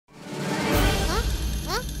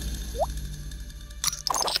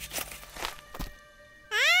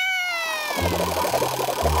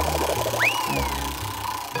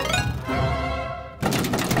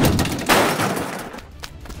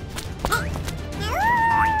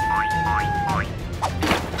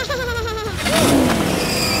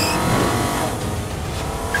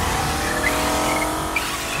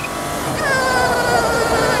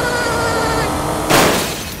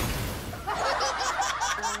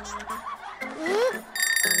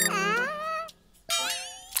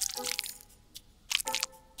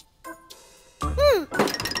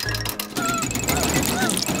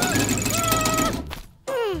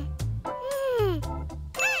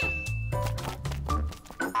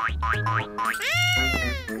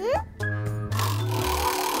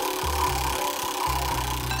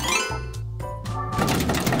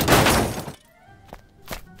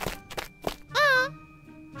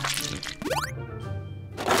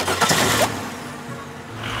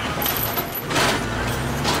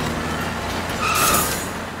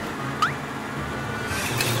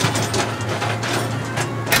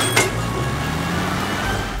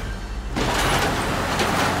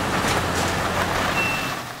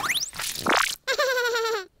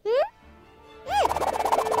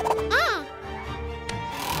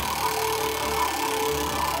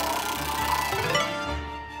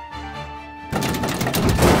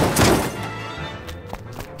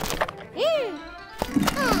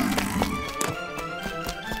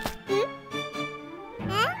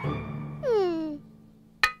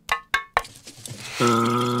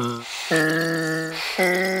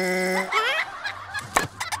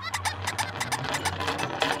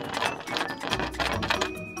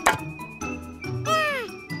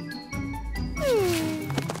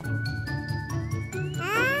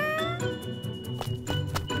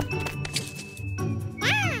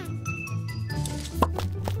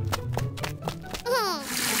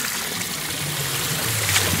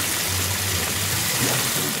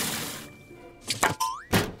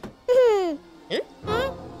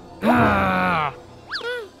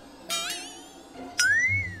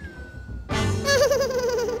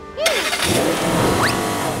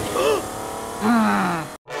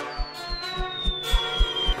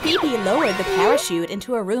PeaPea lowered the parachute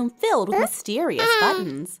into a room filled with mysterious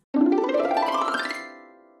buttons.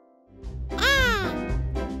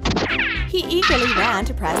 He eagerly ran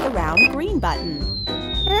to press the round green button.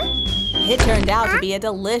 It turned out to be a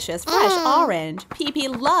delicious fresh orange.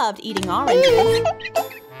 PeaPea loved eating oranges.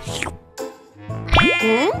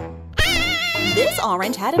 This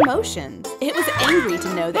orange had emotions. It was angry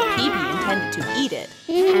to know that PeaPea intended to eat it.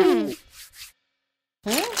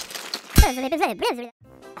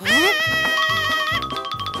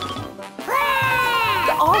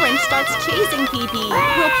 The orange starts chasing PeaPea.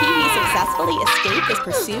 Will PeaPea successfully escape this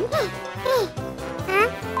pursuit?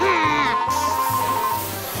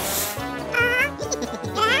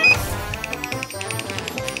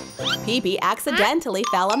 PeaPea accidentally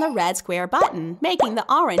fell on the red square button, making the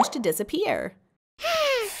orange to disappear.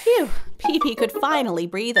 Phew! PeaPea could finally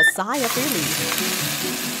breathe a sigh of relief.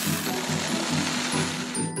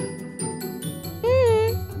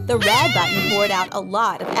 The red button poured out a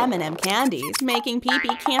lot of M&M candies, making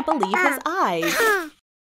PeaPea can't believe his eyes.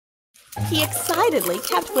 He excitedly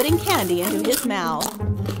kept putting candy into his mouth.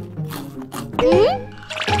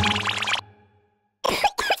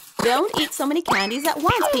 Don't eat so many candies at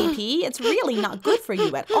once, PeaPea. It's really not good for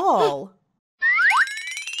you at all.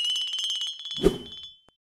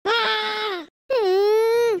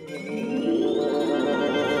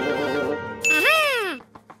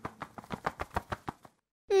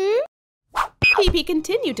 PeaPea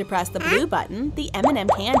continued to press the blue button, the M&M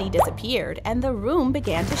candy disappeared, and the room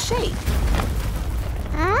began to shake.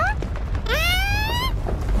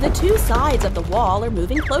 The two sides of the wall are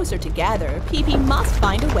moving closer together. PeaPea must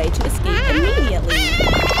find a way to escape immediately.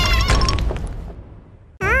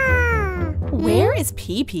 Where is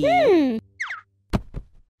PeaPea?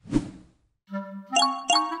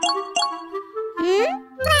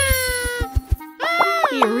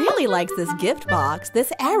 He really likes this gift box.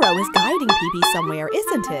 This arrow is guiding PeaPea somewhere,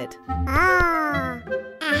 isn't it?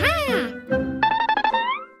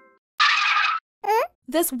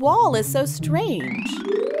 This wall is so strange.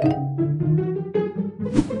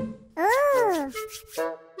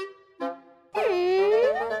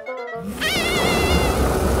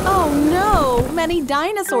 Oh no! Many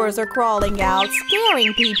dinosaurs are crawling out,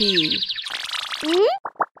 scaring PeaPea.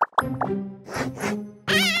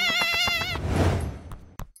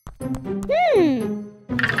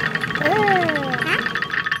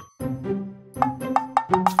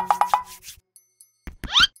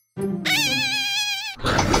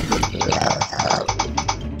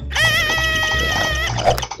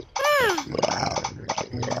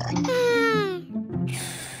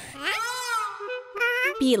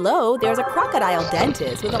 Below, there's a crocodile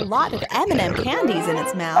dentist with a lot of M&M candies in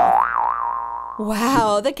its mouth.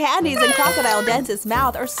 Wow, the candies in Crocodile Dentist's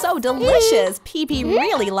mouth are so delicious. PeaPea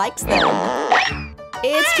really likes them.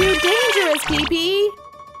 It's too dangerous, PeaPea.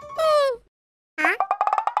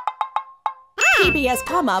 PeaPea has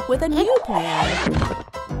come up with a new plan.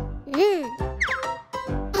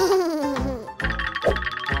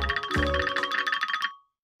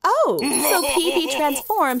 Oh, so PeaPea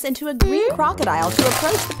transforms into a green crocodile to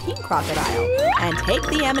approach the pink crocodile and take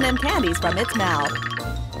the M&M candies from its mouth.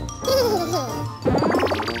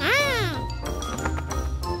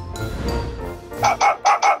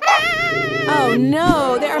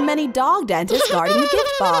 dog dentist guarding the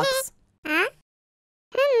gift box.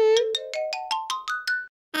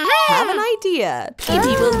 Have an idea.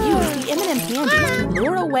 PeaPea will use the M&M candies to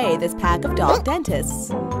lure away this pack of dog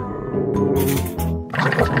dentists.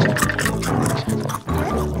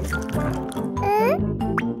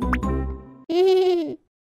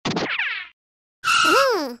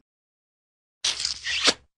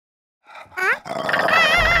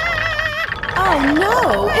 Oh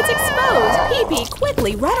no! It's exposed! PeaPea,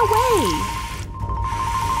 quickly run away!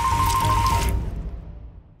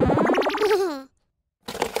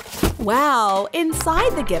 Wow!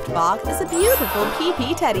 Inside the gift box is a beautiful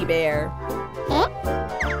PeaPea teddy bear.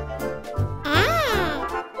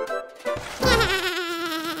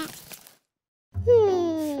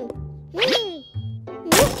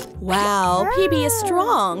 Wow! PeaPea is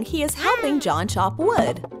strong. He is helping John chop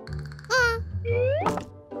wood.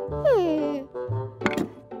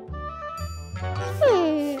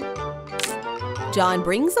 John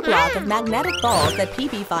brings a block of magnetic balls that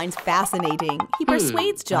PeaPea finds fascinating. He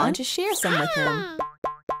persuades John to share some with him.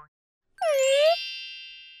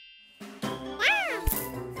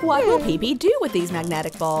 What will PeaPea do with these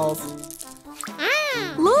magnetic balls?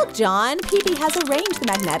 Look, John! PeaPea has arranged the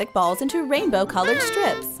magnetic balls into rainbow-colored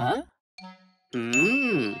strips.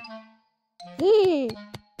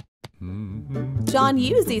 John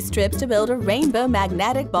used these strips to build a rainbow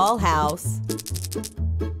magnetic ball house.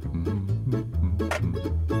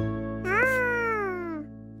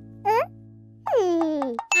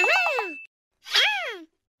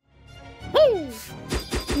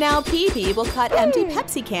 Now PeaPea will cut empty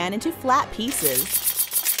Pepsi can into flat pieces.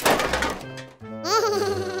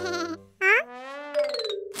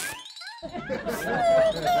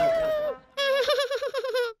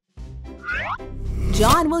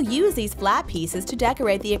 John will use these flat pieces to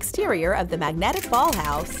decorate the exterior of the magnetic ball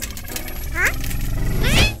house.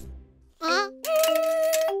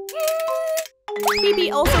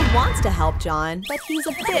 PeaPea also wants to help John, but he's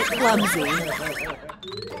a bit clumsy.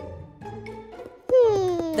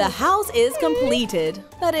 The house is completed,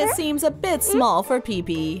 but it seems a bit small for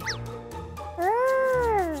PeaPea.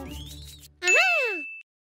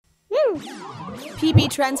 PeaPea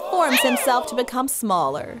transforms himself to become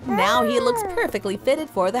smaller. Now he looks perfectly fitted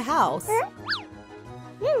for the house.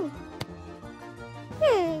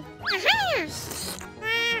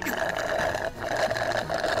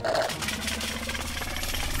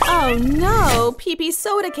 Oh no! PeaPea's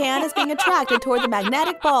soda can is being attracted toward the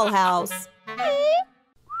magnetic ball house.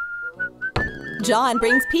 John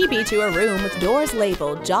brings PeaPea to a room with doors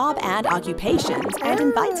labeled Job and Occupations and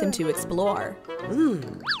invites him to explore.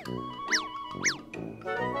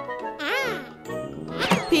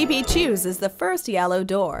 PeaPea chooses the first yellow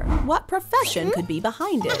door. What profession could be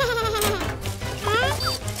behind it?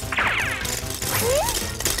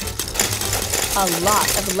 A lot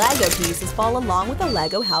of Lego pieces fall along with the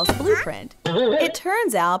Lego house blueprint. It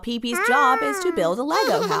turns out PeaPea's job is to build a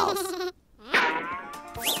Lego house.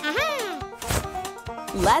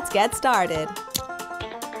 Let's get started.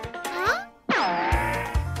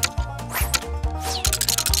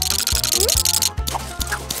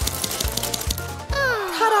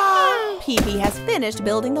 Ta-da! PeaPea has finished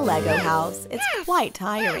building the Lego house. It's quite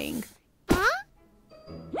tiring.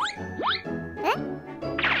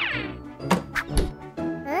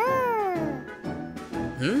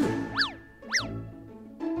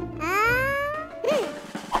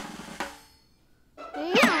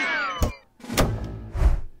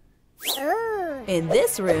 In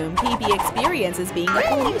this room, PeaPea experiences being a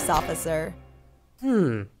police officer.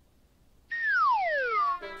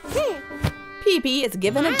 PeaPea is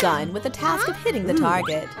given a gun with the task of hitting the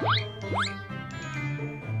target.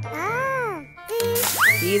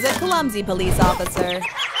 He's a clumsy police officer.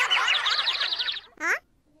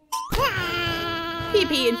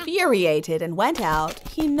 PeaPea infuriated and went out.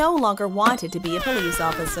 He no longer wanted to be a police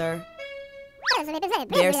officer.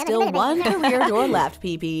 There's still one career door left,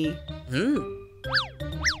 PeaPea.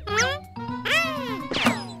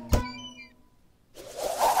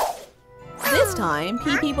 This time,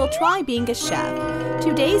 PeaPea will try being a chef.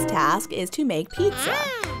 Today's task is to make pizza.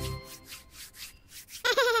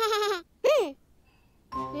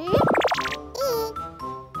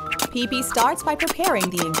 PeaPea starts by preparing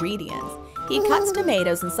the ingredients. He cuts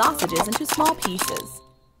tomatoes and sausages into small pieces.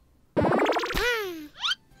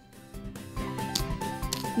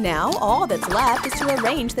 Now, all that's left is to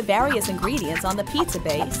arrange the various ingredients on the pizza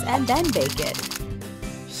base and then bake it.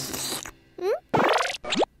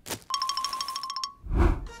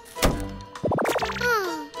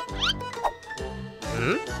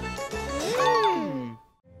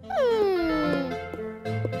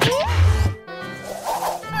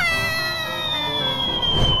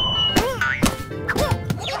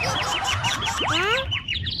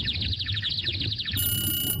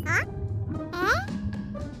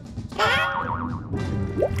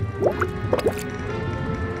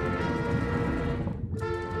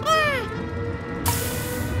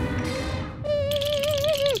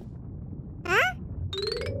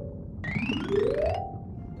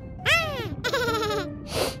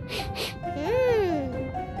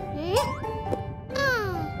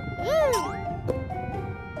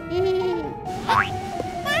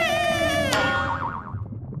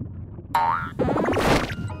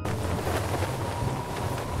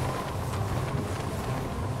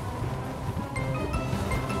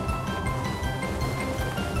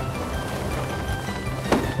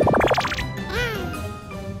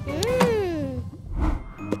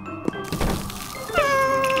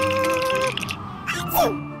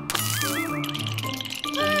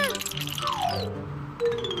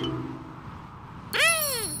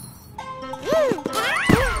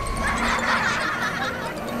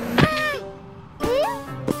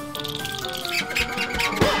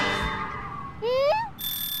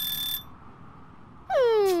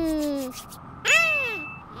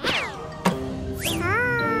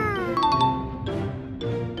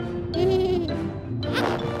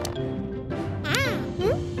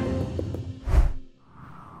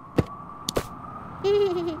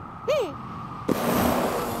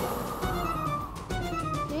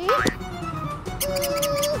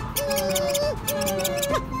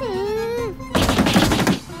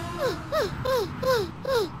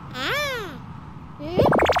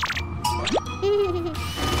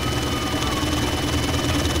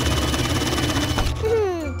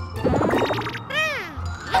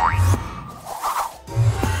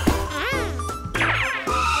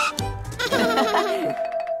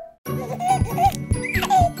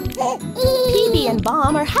 and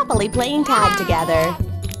Bomb are happily playing tag together.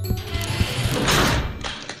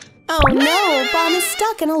 Oh no, Bomb is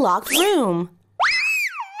stuck in a locked room.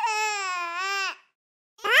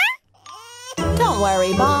 Don't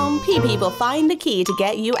worry, Bomb. PeaPea will find the key to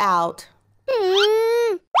get you out.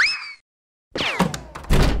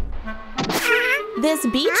 This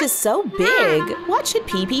beach is so big. What should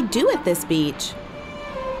PeaPea do at this beach?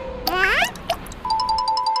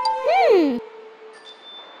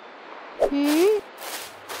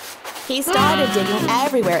 He started digging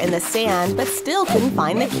everywhere in the sand, but still couldn't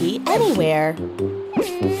find the key anywhere.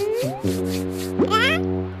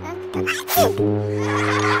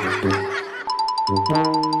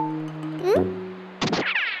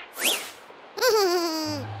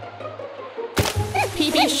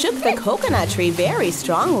 PeaPea shook the coconut tree very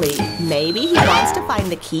strongly. Maybe he wants to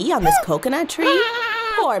find the key on this coconut tree?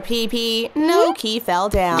 Poor PeaPea, no key fell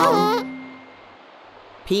down.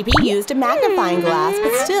 PeaPea used a magnifying glass,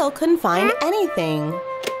 but still couldn't find anything.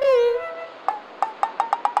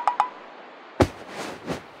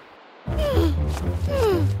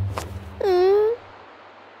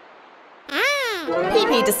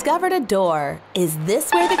 PeaPea discovered a door. Is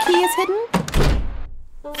this where the key is hidden?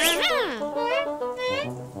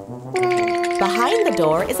 Behind the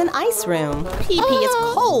door is an ice room. PeaPea is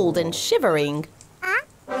cold and shivering.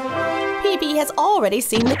 PeaPea has already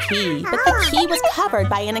seen the key, but the key was covered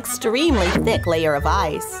by an extremely thick layer of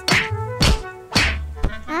ice.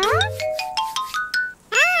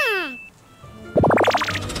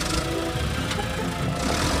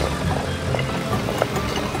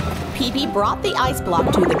 PeaPea brought the ice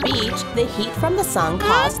block to the beach. The heat from the sun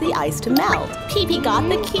caused the ice to melt. PeaPea got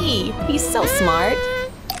the key. He's so smart.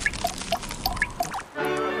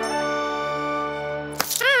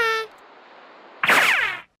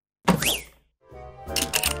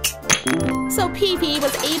 So PeaPea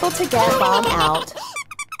was able to get Bomb out.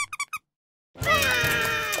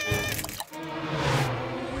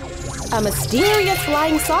 A mysterious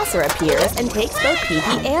flying saucer appears and takes both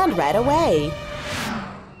PeaPea and Red away.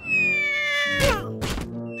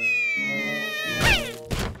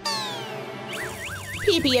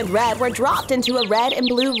 PeaPea and Red were dropped into a red and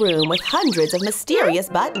blue room with hundreds of mysterious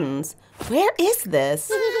buttons. Where is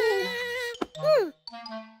this?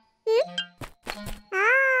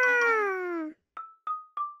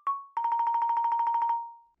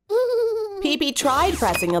 PeaPea tried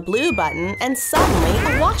pressing a blue button, and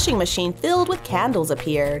suddenly a washing machine filled with candles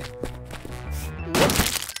appeared.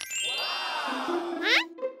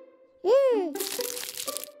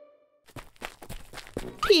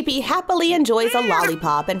 PeaPea happily enjoys a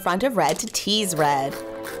lollipop in front of Red to tease Red.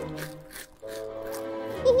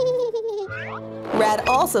 Red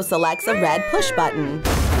also selects a red push button.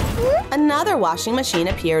 Another washing machine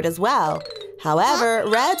appeared as well. However,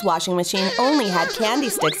 Red's washing machine only had candy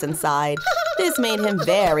sticks inside. This made him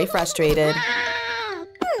very frustrated.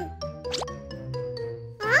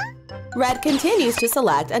 Red continues to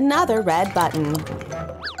select another red button.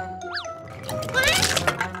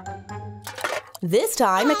 This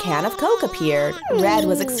time, a can of Coke appeared. Red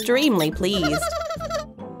was extremely pleased.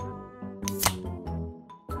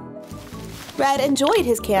 Red enjoyed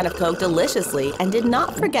his can of Coke deliciously and did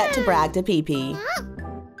not forget to brag to PeaPea.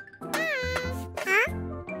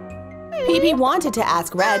 PeaPea wanted to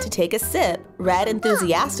ask Red to take a sip. Red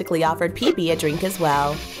enthusiastically offered PeaPea a drink as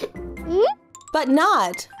well. But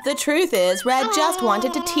not. The truth is, Red just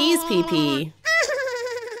wanted to tease PeaPea.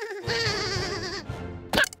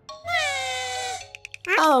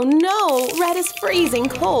 Oh no! Red is freezing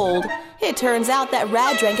cold. It turns out that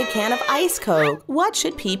Red drank a can of ice Coke. What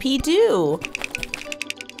should PeaPea do?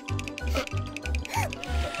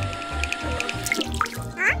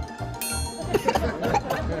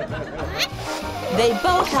 They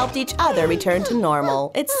both helped each other return to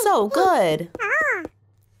normal. It's so good.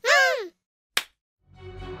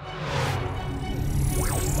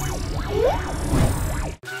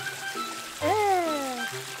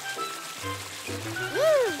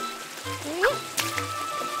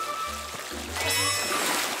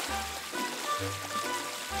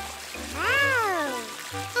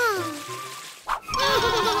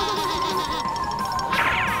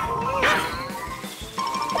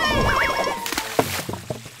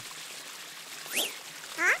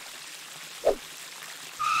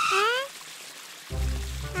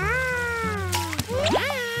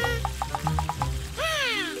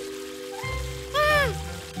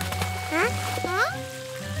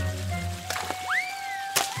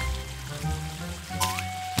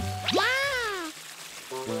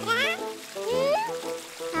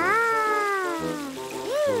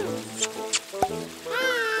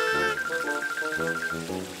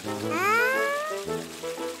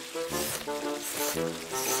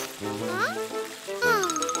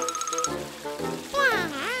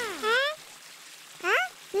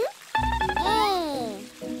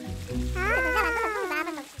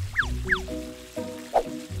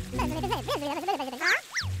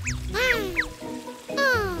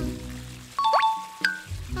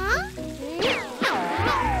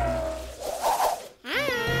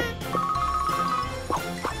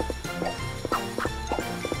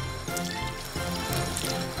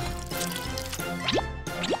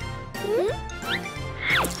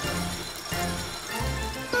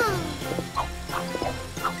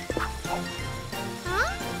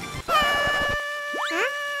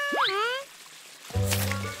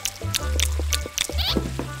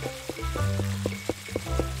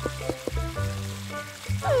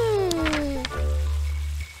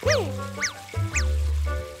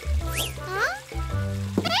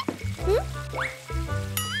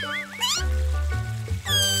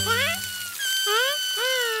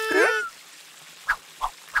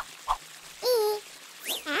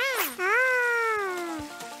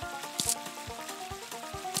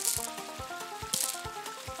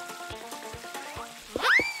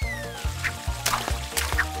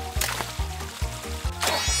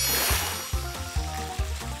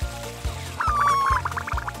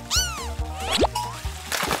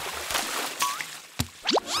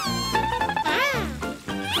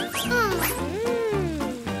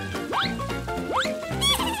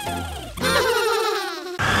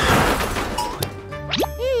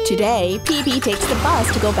 Today, PeaPea takes the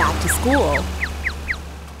bus to go back to school.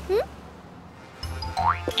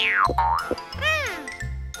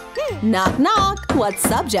 Knock, knock. What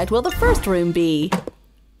subject will the first room be?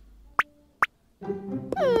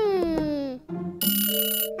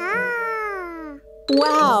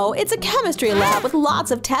 Wow, it's a chemistry lab with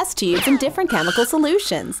lots of test tubes and different chemical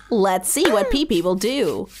solutions. Let's see what PeaPea will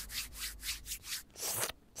do.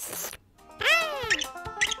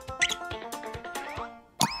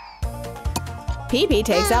 PeaPea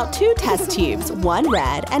takes out 2 test tubes, one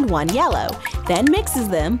red and one yellow, then mixes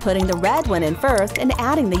them, putting the red one in first and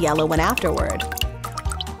adding the yellow one afterward.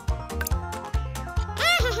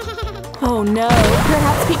 Oh no,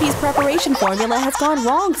 perhaps PeaPea's preparation formula has gone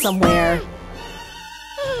wrong somewhere.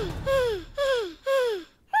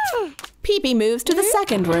 PeaPea moves to the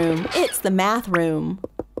second room. It's the math room.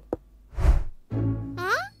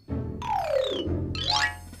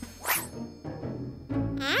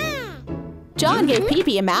 John gave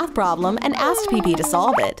PeaPea a math problem and asked PeaPea to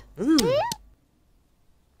solve it.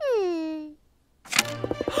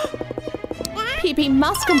 PeaPea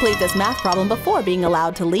must complete this math problem before being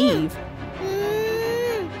allowed to leave.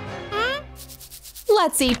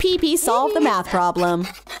 Let's see PeaPea solve the math problem.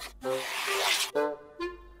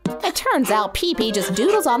 It turns out PeaPea just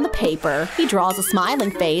doodles on the paper. He draws a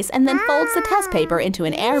smiling face and then folds the test paper into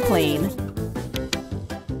an airplane.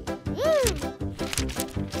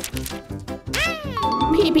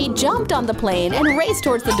 PeaPea jumped on the plane and raced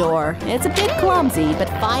towards the door. It's a bit clumsy, but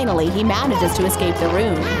finally he manages to escape the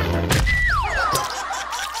room.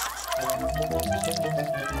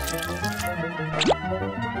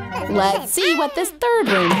 Let's see what this third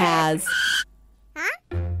room has.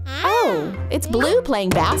 Oh, it's Blue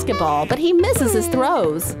playing basketball, but he misses his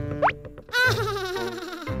throws.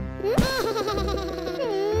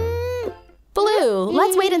 Blue,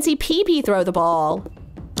 let's wait and see PeaPea throw the ball.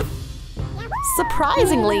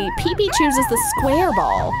 Surprisingly, PeaPea chooses the square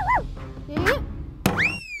ball.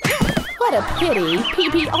 What a pity,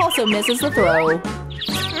 PeaPea also misses the throw.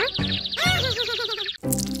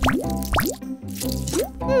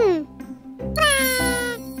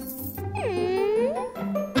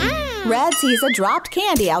 Red sees a dropped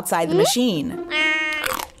candy outside the machine.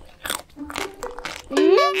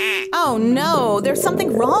 Oh no, there's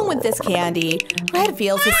something wrong with this candy. Red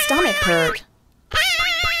feels his stomach hurt.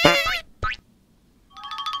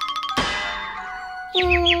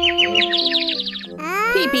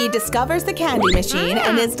 PeaPea discovers the candy machine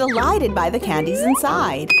and is delighted by the candies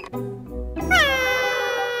inside.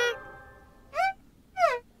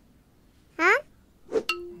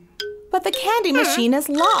 But the candy machine is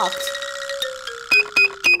locked.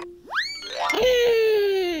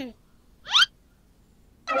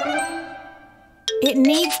 It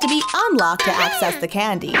needs to be unlocked to access the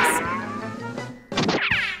candies.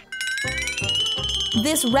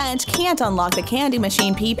 This wrench can't unlock the candy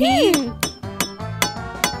machine, PeaPea.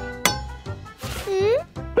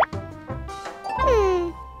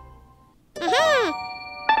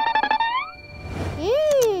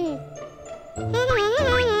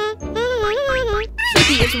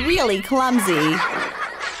 PeaPea is really clumsy.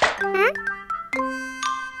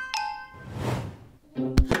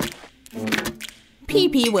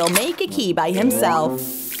 PeaPea will make a key by himself.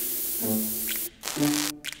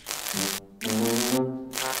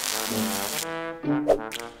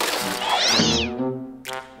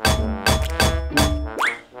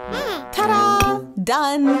 Ta-da!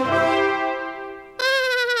 Done!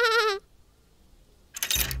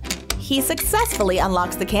 He successfully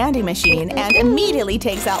unlocks the candy machine and immediately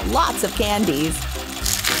takes out lots of candies.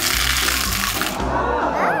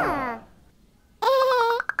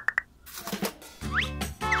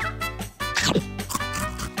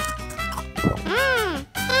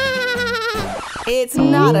 It's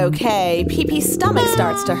not okay. PeaPea's stomach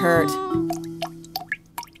starts to hurt.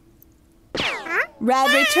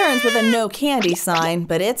 Red returns with a no candy sign,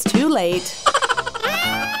 but it's too late.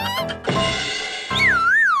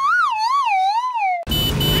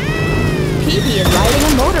 PeaPea is riding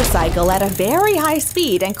a motorcycle at a very high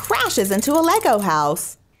speed and crashes into a Lego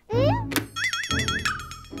house.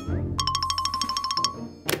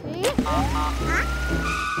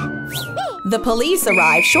 The police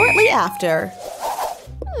arrive shortly after.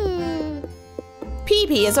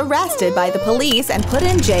 PeaPea is arrested by the police and put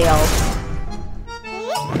in jail.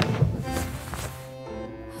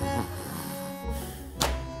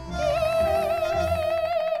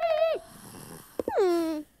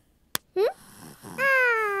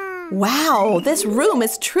 Wow, this room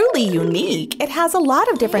is truly unique. It has a lot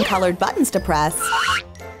of different colored buttons to press.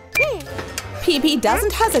 PeaPea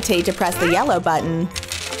doesn't hesitate to press the yellow button.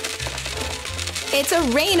 It's a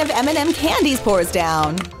rain of M&M candies pours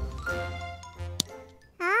down.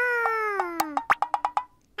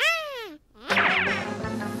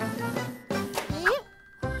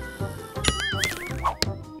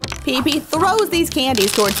 PeaPea throws these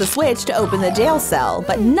candies towards the switch to open the jail cell,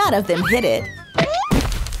 but none of them hit it.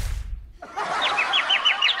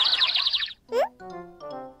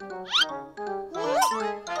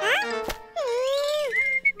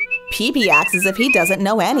 PeaPea acts as if he doesn't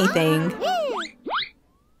know anything.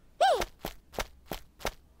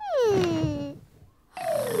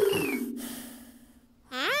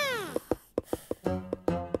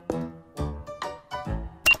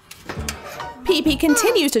 PeaPea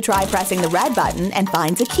continues to try pressing the red button and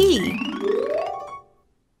finds a key.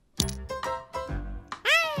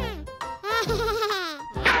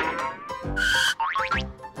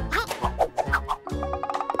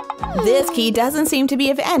 This key doesn't seem to be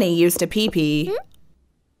of any use to PeaPea.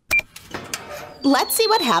 Let's see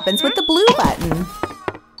what happens with the blue button.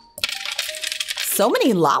 So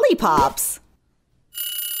many lollipops.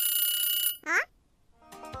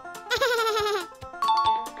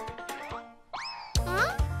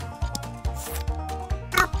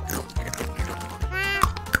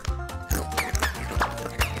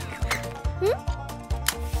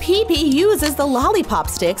 PeaPea uses the lollipop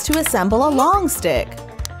sticks to assemble a long stick.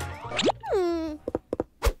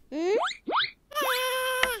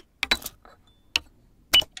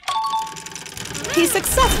 He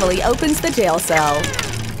successfully opens the jail cell.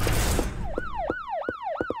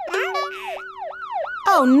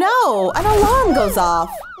 Oh no! An alarm goes off.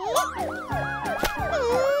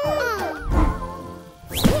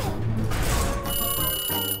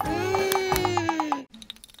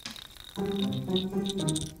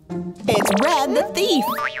 It's Red the thief.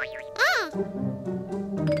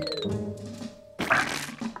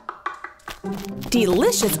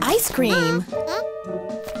 Delicious ice cream.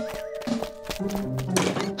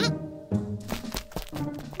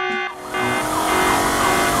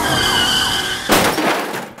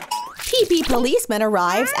 PeaPea policeman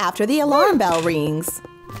arrives after the alarm bell rings.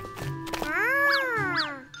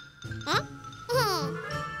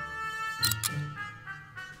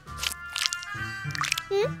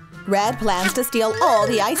 Red plans to steal all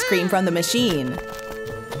the ice cream from the machine.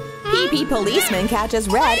 PeaPea policeman catches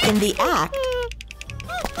Red in the act.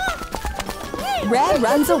 Red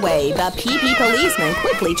runs away, but PeaPea policeman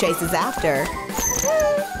quickly chases after.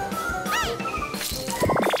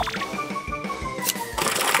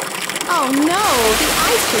 Oh no! The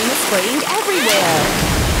ice cream is spraying everywhere!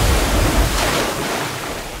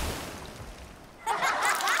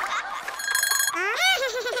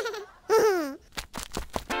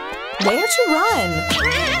 Where to run?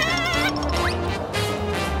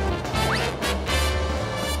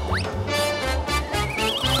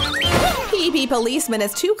 PeaPea policeman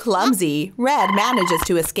is too clumsy. Red manages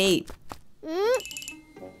to escape.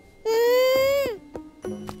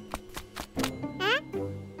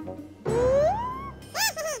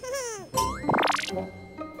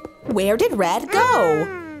 Where did Red go?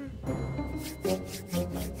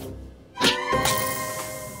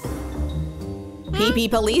 PeaPea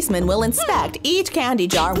policeman will inspect each candy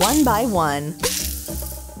jar one by one.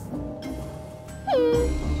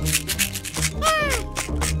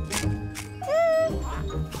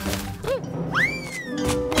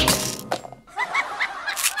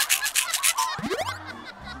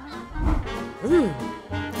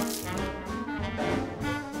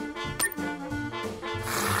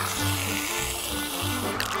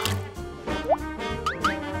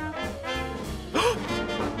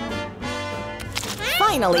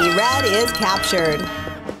 Finally, Red is captured.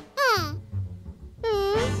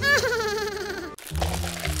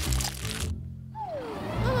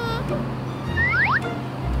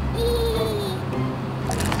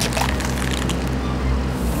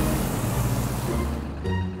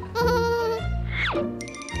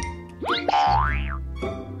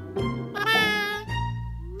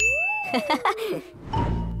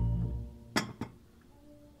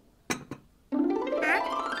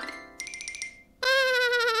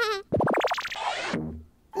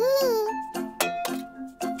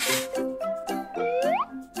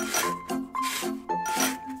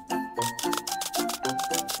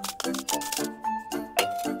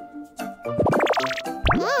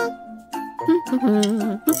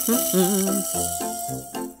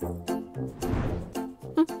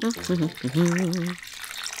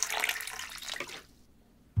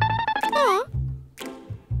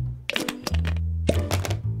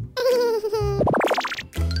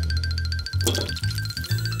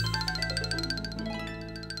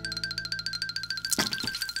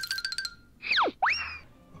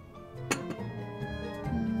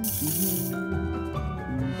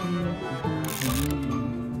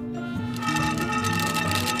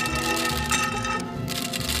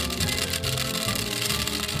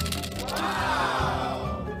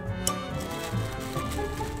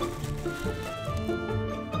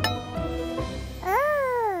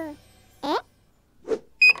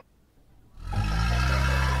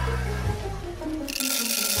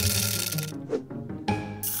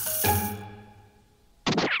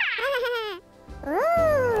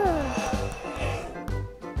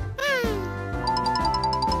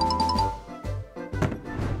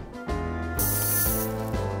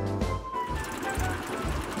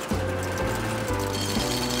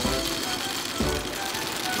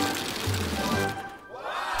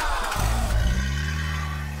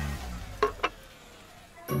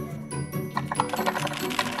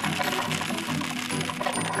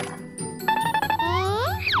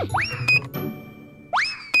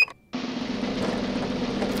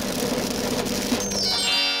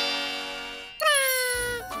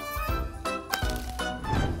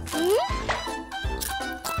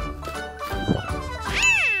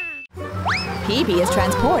 PeaPea is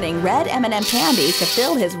transporting red M&M candies to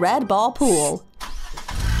fill his red ball pool.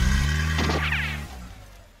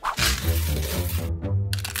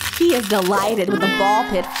 He is delighted with a ball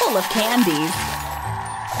pit full of candies.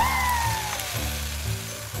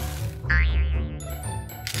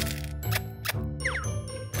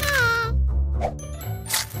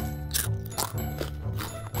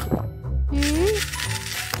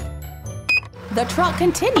 The truck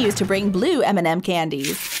continues to bring blue M&M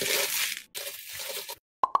candies.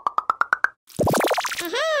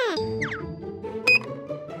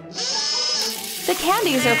 The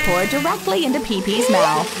candies are poured directly into PeaPea's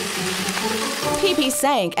mouth. PeaPea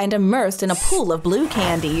sank and immersed in a pool of blue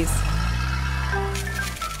candies.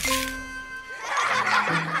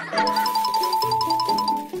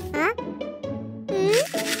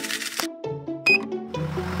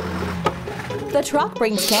 The truck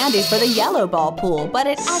brings candies for the yellow ball pool, but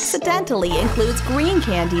it accidentally includes green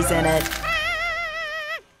candies in it.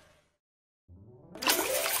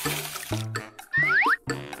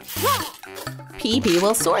 PeaPea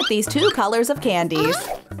will sort these two colors of candies.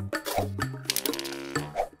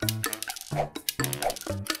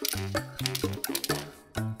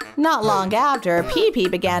 Not long after, PeaPea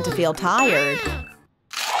began to feel tired.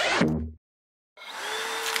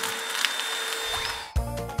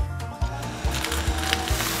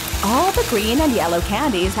 All the green and yellow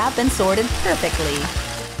candies have been sorted perfectly.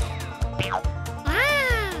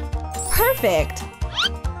 Perfect!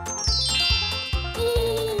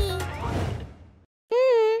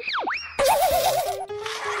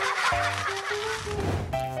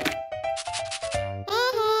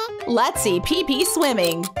 Let's see PeaPea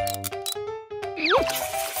swimming.